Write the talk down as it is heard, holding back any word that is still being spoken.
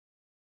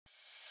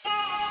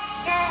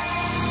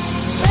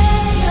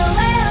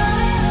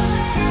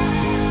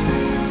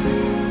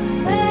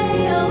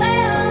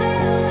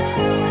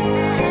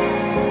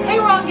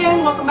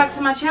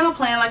my channel,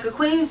 Plan Like a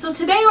Queen. So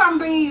today I'm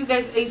bringing you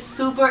guys a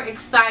super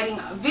exciting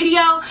video.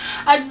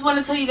 I just want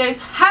to tell you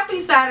guys happy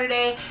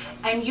Saturday,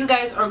 and you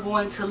guys are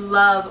going to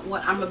love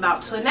what I'm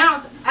about to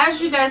announce.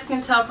 As you guys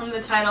can tell from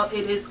the title,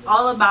 it is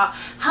all about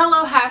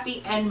Hello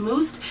Happy and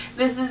Moost.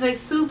 This is a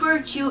super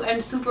cute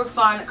and super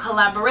fun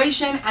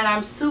collaboration, and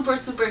I'm super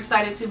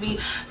excited to be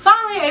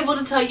finally able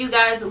to tell you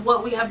guys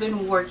what we have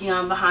been working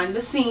on behind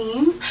the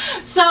scenes.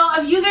 So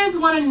if you guys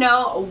want to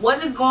know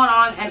what is going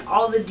on and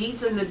all the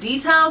deets and the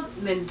details,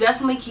 then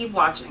definitely keep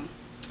watching.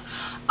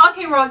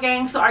 Okay, Royal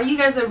Gang, so are you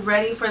guys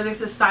ready for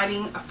this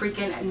exciting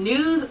freaking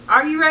news?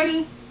 Are you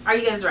ready? Are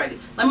you guys ready?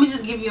 Let me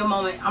just give you a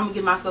moment. I'm gonna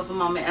give myself a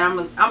moment, and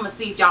I'm gonna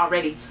see if y'all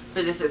ready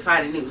for this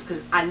exciting news,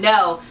 because I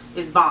know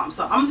it's bomb.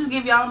 So I'm gonna just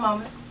give y'all a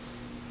moment.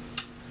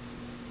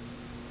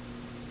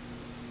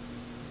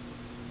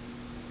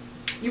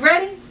 You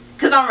ready?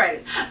 Because I'm ready.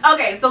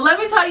 Okay, so let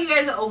me tell you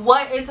guys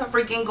what is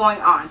freaking going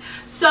on.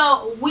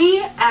 So we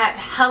at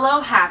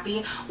Hello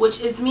Happy,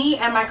 which is me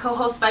and my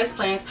co-host Spice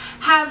Plans,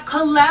 have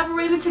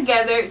collaborated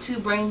together to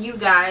bring you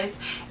guys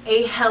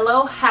a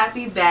Hello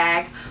Happy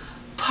bag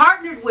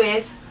partnered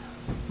with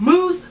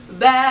Moost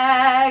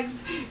bags.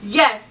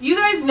 Yes, you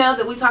guys know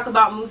that we talk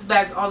about Moost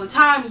bags all the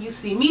time. You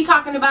see me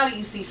talking about it,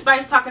 you see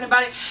Spice talking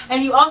about it,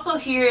 and you also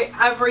hear it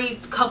every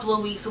couple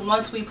of weeks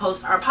once we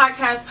post our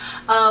podcast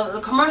of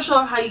a commercial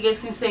of how you guys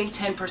can save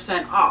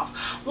 10%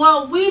 off.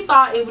 Well, we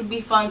thought it would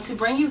be fun to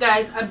bring you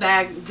guys a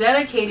bag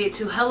dedicated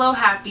to Hello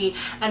Happy,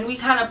 and we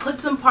kind of put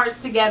some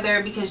parts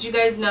together because you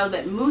guys know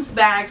that Moost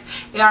bags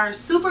are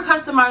super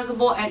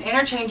customizable and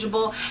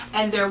interchangeable,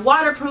 and they're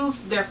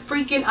waterproof. They're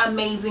freaking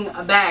amazing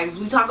bags.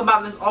 We talk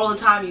about this all the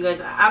time, you guys.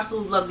 I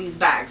absolutely love these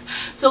bags.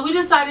 So we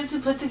decided to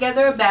put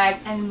together a bag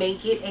and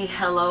make it a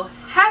Hello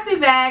Happy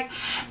bag.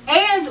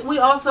 And we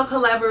also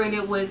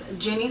collaborated with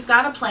Jenny's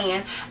Got a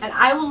Plan, and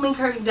I will link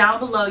her down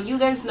below. You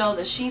guys know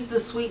that she's the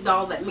sweet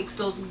doll that makes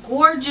those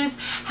gorgeous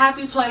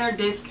Happy Planner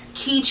disc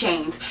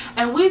keychains,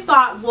 and we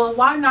thought, well,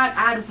 why not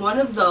add one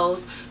of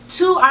those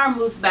to our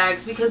Moost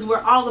bags, because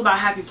we're all about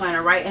Happy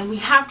Planner, right? And we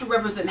have to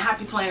represent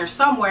Happy Planner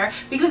somewhere,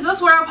 because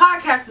that's what our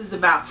podcast is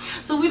about.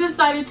 So we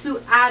decided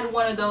to add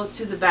one of those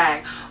to the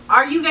bag.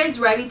 Are you guys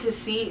ready to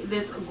see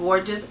this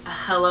gorgeous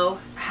Hello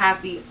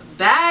Happy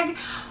bag?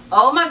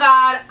 Oh my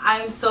god, I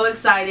am so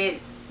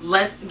excited.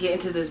 Let's get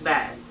into this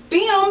bag.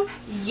 Bam!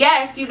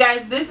 Yes, you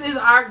guys, this is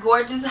our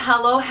gorgeous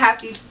Hello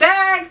Happy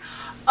bag.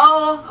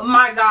 Oh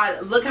my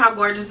god, look how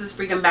gorgeous this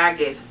freaking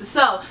bag is.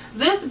 So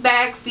this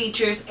bag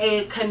features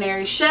a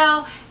canary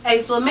shell,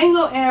 a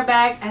flamingo inner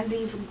bag, and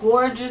these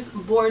gorgeous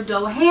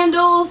Bordeaux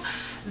handles.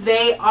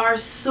 They are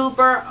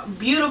super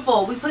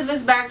beautiful. We put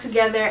this bag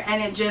together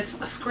and it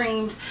just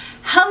screamed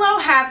Hello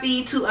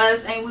Happy to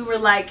us, and we were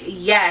like,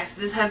 yes,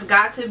 this has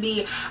got to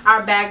be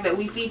our bag that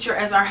we feature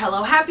as our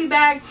Hello Happy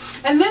bag.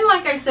 And then,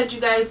 like I said,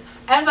 you guys,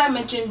 as I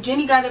mentioned,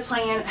 Jenny Got a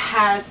Plan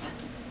has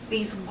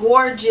these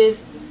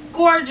gorgeous,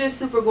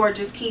 super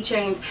gorgeous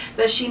keychains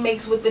that she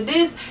makes with the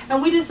disc,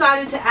 and we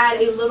decided to add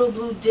a little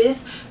blue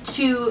disc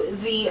to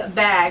the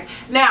bag.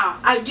 Now,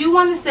 I do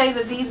want to say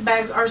that these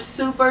bags are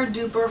super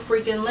duper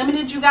freaking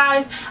limited, you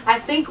guys. I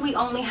think we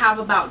only have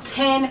about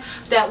 10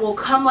 that will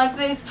come like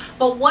this,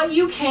 but what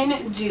you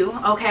can do,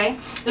 okay,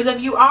 is if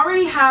you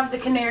already have the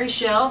canary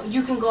shell,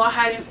 you can go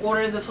ahead and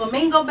order the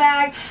flamingo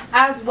bag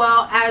as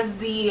well as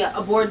the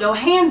Bordeaux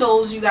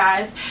handles, you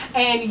guys,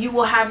 and you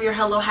will have your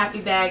Hello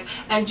Happy bag.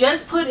 And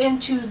just put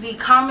into the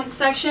comment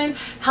section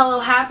Hello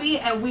Happy,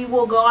 and we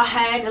will go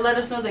ahead and let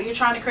us know that you're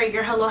trying to create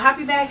your Hello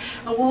Happy bag,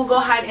 and we will go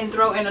ahead and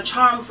throw in a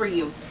charm for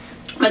you.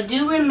 But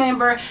do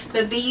remember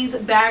that these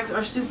bags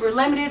are super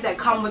limited that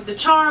come with the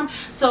charm.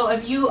 So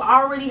if you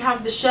already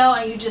have the shell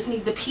and you just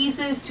need the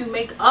pieces to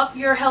make up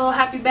your Hello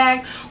Happy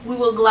bag, we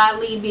will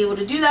gladly be able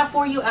to do that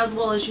for you, as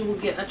well as you will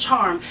get a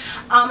charm.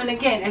 And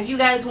again, if you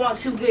guys want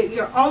to get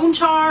your own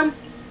charm,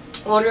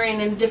 ordering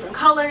in a different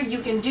color, you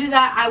can do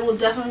that. I will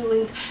definitely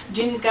link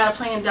Jenny's Got a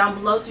Plan down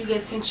below so you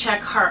guys can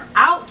check her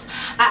out.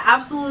 I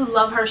absolutely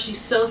love her.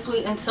 She's so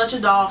sweet and such a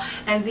doll,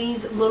 and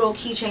these little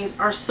keychains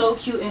are so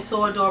cute and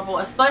so adorable,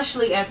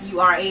 especially if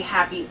you are a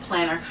Happy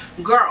Planner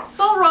girl.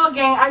 So Royal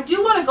Gang, I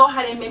do want to go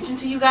ahead and mention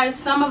to you guys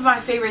some of my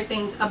favorite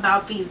things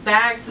about these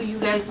bags, so you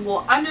guys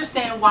will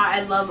understand why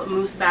I love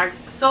Moost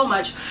bags so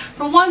much.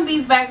 For one,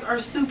 these bags are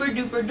super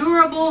duper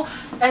durable.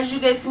 As you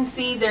guys can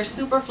see, they're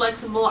super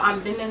flexible.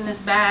 I'm bending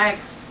this bag,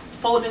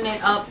 folding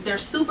it up. They're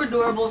super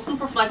durable,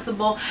 super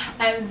flexible,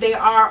 and they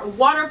are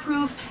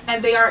waterproof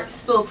and they are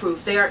spill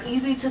proof. They are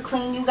easy to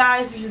clean, you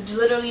guys. You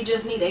literally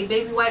just need a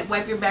baby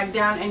wipe your bag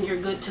down, and you're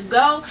good to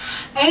go.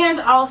 And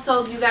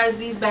also, you guys,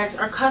 these bags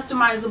are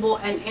customizable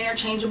and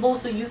interchangeable,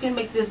 so you can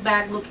make this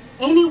bag look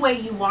any way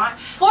you want.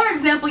 For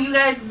example, you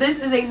guys, this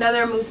is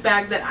another Moost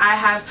bag that I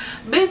have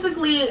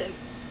basically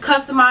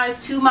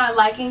customized to my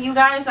liking, you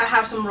guys. I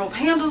have some rope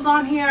handles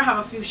on here. I have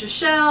a fuchsia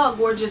shell, a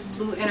gorgeous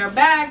blue inner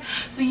bag.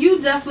 So you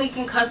definitely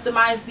can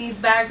customize these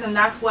bags, and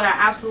that's what I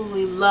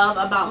absolutely love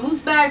about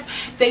Moost bags.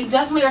 They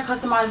definitely are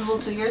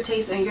customizable to your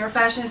taste and your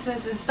fashion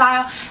sense and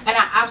style, and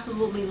I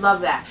absolutely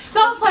love that.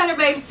 So planner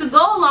babes, to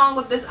go along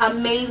with this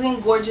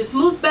amazing gorgeous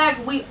Moost bag,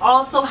 we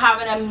also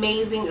have an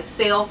amazing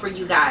sale for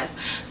you guys.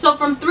 So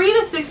from 3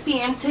 to 6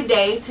 p.m.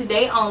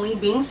 today only,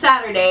 being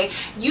Saturday,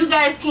 you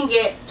guys can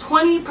get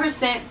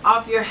 20%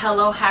 off your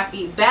Hello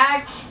Happy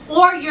bag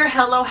or your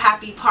Hello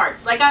Happy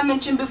parts. Like I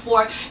mentioned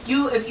before,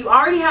 if you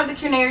already have the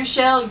canary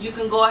shell, you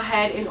can go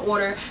ahead and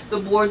order the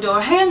Bordeaux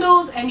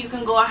handles, and you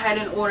can go ahead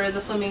and order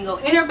the flamingo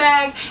inner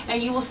bag,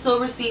 and you will still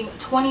receive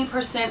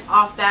 20%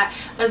 off that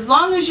as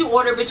long as you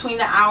order between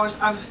the hours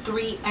of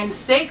 3 and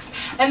 6.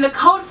 And the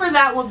code for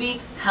that will be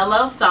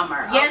Hello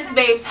Summer. Yes,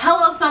 babes,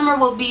 Hello Summer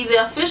will be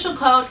the official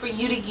code for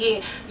you to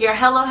get your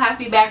Hello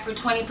Happy bag for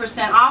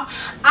 20% off.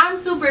 I'm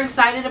super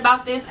excited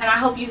about this, and I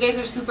hope you guys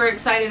are super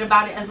excited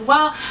about it as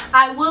well.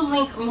 I will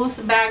link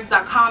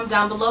moostbags.com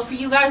down below for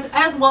you guys,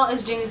 as well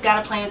as Jenny's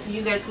Got a Plan, so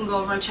you guys can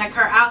go over and check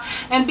her out,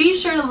 and be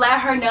sure to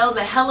let her know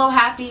that Hello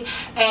Happy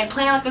and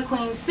Plan Like a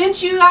Queen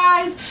sent you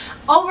guys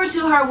over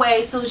to her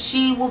way, so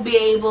she will be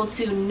able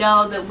to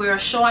know that we're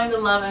showing the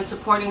love and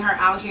supporting her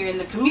out here in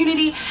the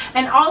community.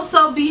 And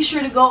also be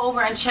sure to go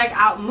over and check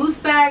out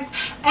Moost bags.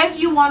 If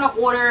you want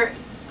to order,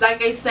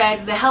 like I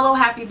said, the Hello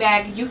Happy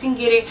bag, you can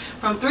get it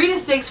from 3 to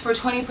 6 for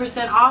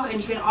 20% off,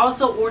 and you can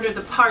also order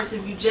the parts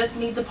if you just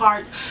need the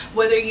parts,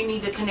 whether you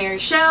need the canary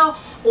shell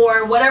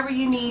or whatever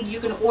you need. You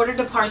can order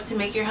the parts to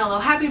make your Hello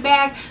Happy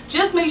bag.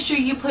 Just make sure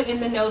you put in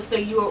the notes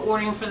that you are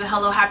ordering for the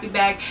Hello Happy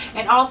bag,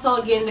 and also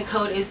again the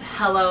code is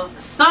Hello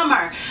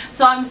Summer.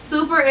 So I'm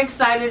super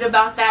excited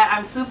about that.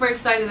 I'm super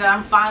excited that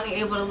I'm finally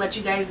able to let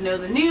you guys know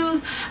the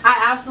news.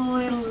 I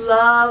absolutely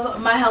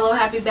love my Hello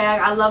Happy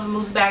bag. I love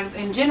Moost bags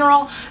in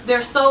general.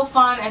 They're so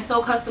fun and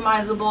so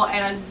customizable,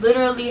 and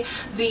literally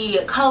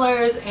the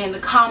colors and the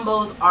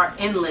combos are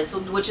endless,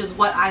 which is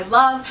what I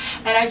love.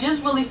 And I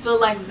just really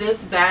feel like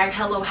this bag,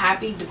 Hello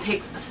Happy,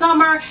 depicts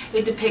summer.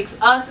 It depicts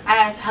us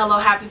as Hello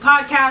Happy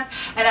podcast,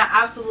 and I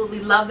absolutely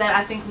love that.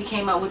 I think we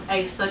came up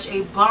with such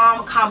a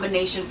bomb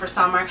combination for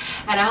summer,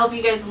 and I hope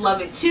you guys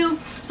love it too.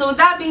 So with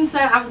that being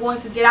said, I'm going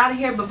to get out of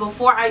here, but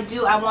before I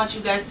do, I want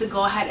you guys to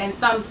go ahead and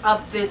thumbs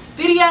up this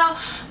video.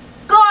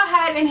 Go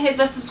ahead and hit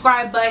the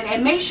subscribe button,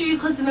 and make sure you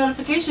click the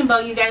notification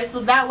bell, you guys,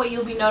 so that way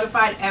you'll be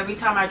notified every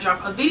time I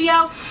drop a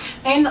video.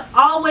 And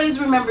always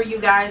remember, you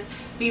guys,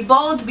 be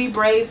bold, be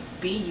brave,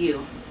 be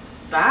you.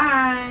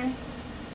 Bye.